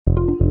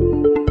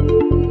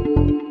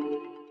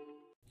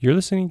You're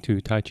listening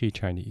to Tai Chi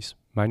Chinese.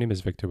 My name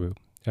is Victor Wu.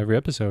 Every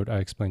episode, I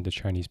explain the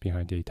Chinese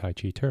behind a Tai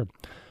Chi term.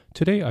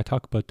 Today, I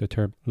talk about the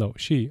term Lo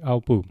Shi Ao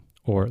Bu,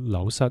 or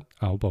Lao Sat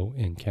Ao Bo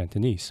in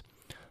Cantonese.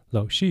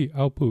 Lo Shi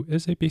Ao Bu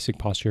is a basic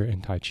posture in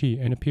Tai Chi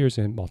and appears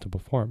in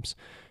multiple forms.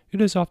 It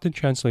is often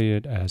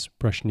translated as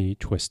brush knee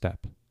twist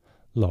step.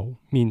 Lo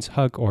means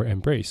hug or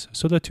embrace,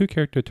 so the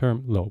two-character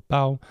term Lo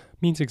Bao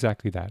means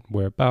exactly that,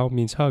 where Bao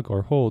means hug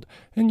or hold,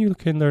 and you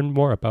can learn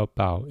more about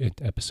Bao in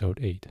episode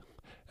 8.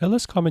 A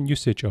less common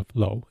usage of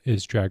lo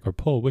is drag or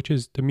pull, which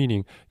is the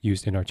meaning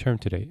used in our term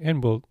today,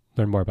 and we'll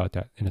learn more about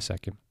that in a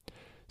second.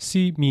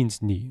 Si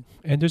means knee,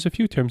 and there's a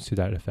few terms to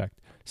that effect.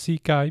 Si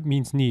gai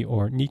means knee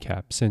or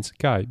kneecap, since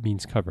gai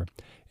means cover.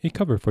 A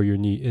cover for your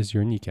knee is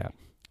your kneecap.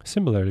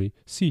 Similarly,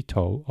 si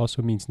toe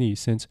also means knee,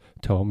 since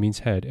toe means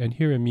head, and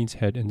here it means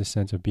head in the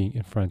sense of being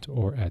in front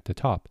or at the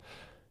top.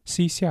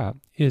 Si xia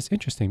is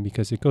interesting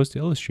because it goes to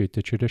illustrate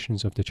the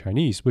traditions of the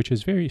Chinese, which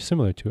is very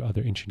similar to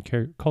other ancient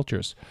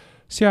cultures.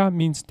 Xia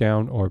means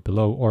down or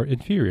below or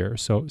inferior,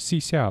 so si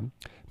xia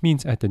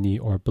means at the knee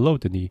or below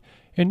the knee,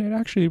 and it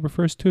actually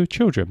refers to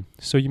children.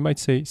 So you might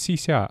say, si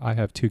xia, I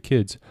have 2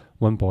 kids,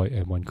 1 boy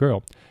and 1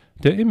 girl.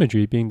 The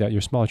imagery being that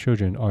your small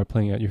children are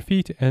playing at your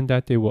feet and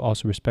that they will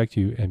also respect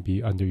you and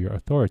be under your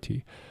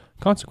authority.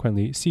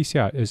 Consequently, si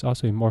xia is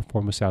also a more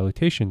formal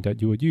salutation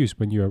that you would use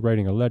when you are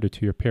writing a letter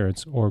to your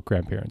parents or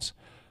grandparents.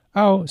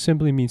 Ao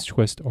simply means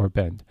twist or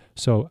bend,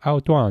 so ao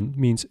duan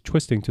means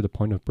twisting to the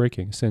point of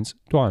breaking, since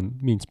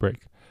duan means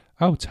break.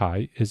 Ao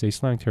cai is a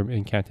slang term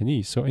in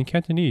Cantonese, so in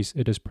Cantonese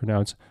it is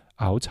pronounced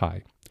ao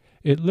cai.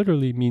 It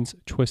literally means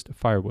twist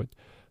firewood.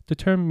 The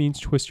term means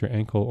twist your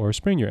ankle or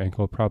sprain your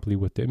ankle, probably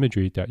with the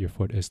imagery that your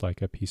foot is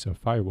like a piece of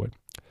firewood.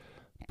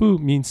 Bu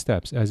means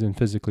steps, as in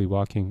physically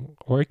walking,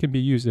 or it can be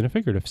used in a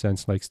figurative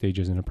sense like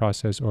stages in a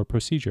process or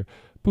procedure.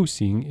 Bu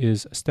xing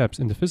is steps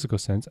in the physical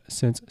sense,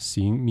 since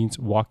xing means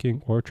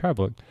walking or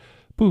traveling.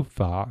 Bu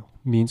fa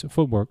means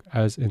footwork,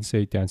 as in,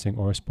 say, dancing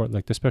or a sport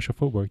like the special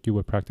footwork you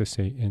would practice,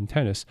 say, in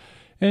tennis.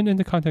 And in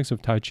the context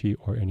of Tai Chi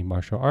or any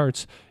martial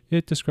arts,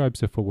 it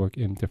describes the footwork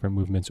in different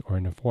movements or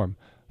in a form.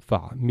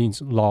 Fa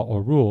means law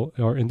or rule,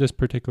 or in this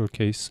particular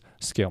case,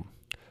 skill.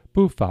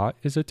 Bu fa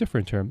is a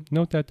different term.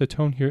 Note that the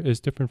tone here is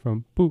different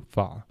from bu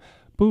fa.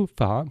 Bu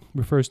fa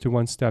refers to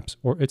one's steps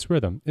or its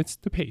rhythm. It's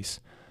the pace.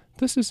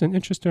 This is an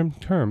interesting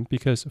term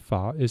because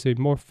fa is a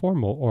more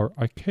formal or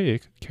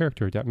archaic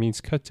character that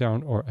means cut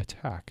down or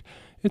attack.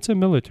 It's a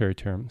military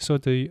term, so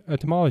the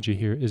etymology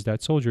here is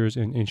that soldiers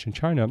in ancient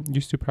China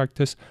used to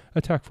practice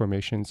attack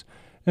formations,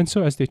 and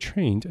so as they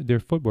trained, their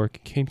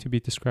footwork came to be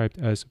described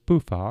as bu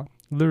fa,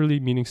 literally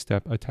meaning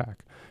step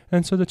attack.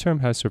 And so the term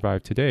has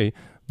survived today,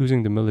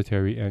 losing the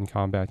military and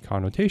combat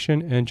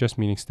connotation and just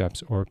meaning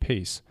steps or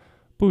pace.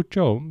 Bu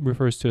zhou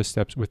refers to the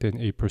steps within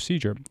a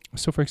procedure.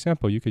 So for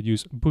example, you could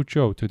use bu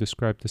zhou to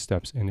describe the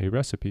steps in a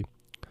recipe.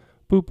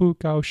 Bu bu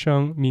gao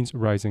sheng means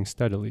rising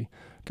steadily.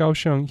 Gao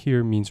sheng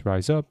here means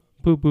rise up.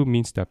 Bu bu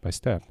means step by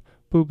step.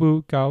 Bu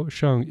bu gao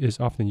sheng is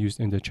often used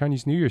in the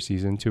Chinese New Year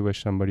season to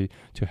wish somebody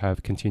to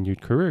have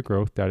continued career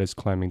growth, that is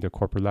climbing the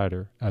corporate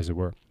ladder, as it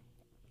were.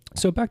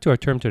 So back to our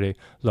term today,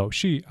 Lo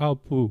Shi Ao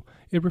Bu.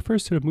 It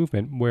refers to the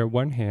movement where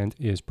one hand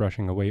is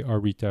brushing away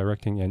or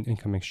redirecting an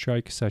incoming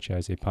strike, such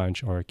as a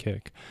punch or a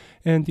kick,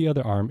 and the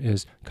other arm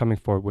is coming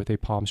forward with a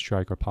palm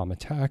strike or palm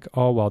attack,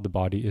 all while the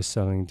body is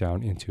settling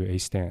down into a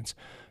stance.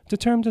 The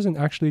term doesn't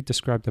actually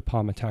describe the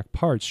palm attack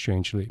part,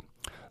 strangely.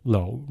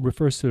 Lo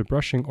refers to the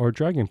brushing or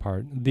dragging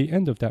part. The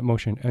end of that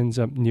motion ends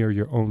up near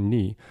your own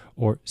knee,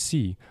 or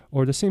si,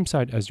 or the same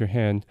side as your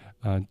hand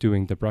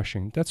doing the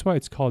brushing. That's why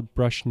it's called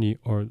brush knee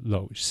or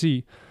lo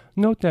si.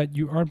 Note that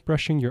you aren't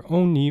brushing your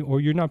own knee, or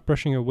you're not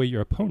brushing away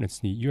your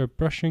opponent's knee. You're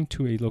brushing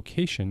to a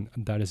location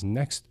that is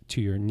next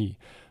to your knee.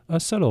 A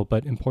subtle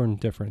but important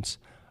difference.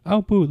 Ao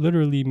bu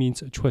literally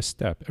means a twist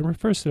step and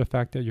refers to the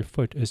fact that your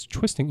foot is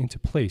twisting into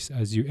place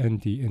as you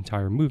end the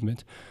entire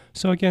movement.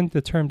 So again,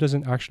 the term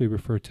doesn't actually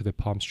refer to the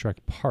palm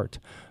strike part,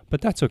 but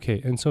that's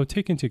okay. And so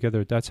taken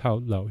together, that's how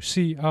Lo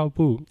Shi Ao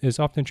Bu is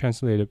often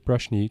translated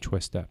brush knee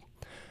twist step.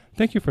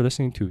 Thank you for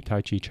listening to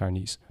Tai Chi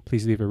Chinese.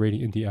 Please leave a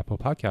rating in the Apple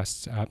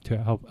Podcasts app to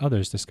help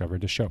others discover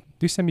the show.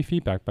 Do send me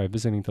feedback by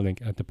visiting the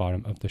link at the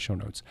bottom of the show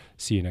notes.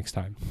 See you next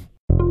time.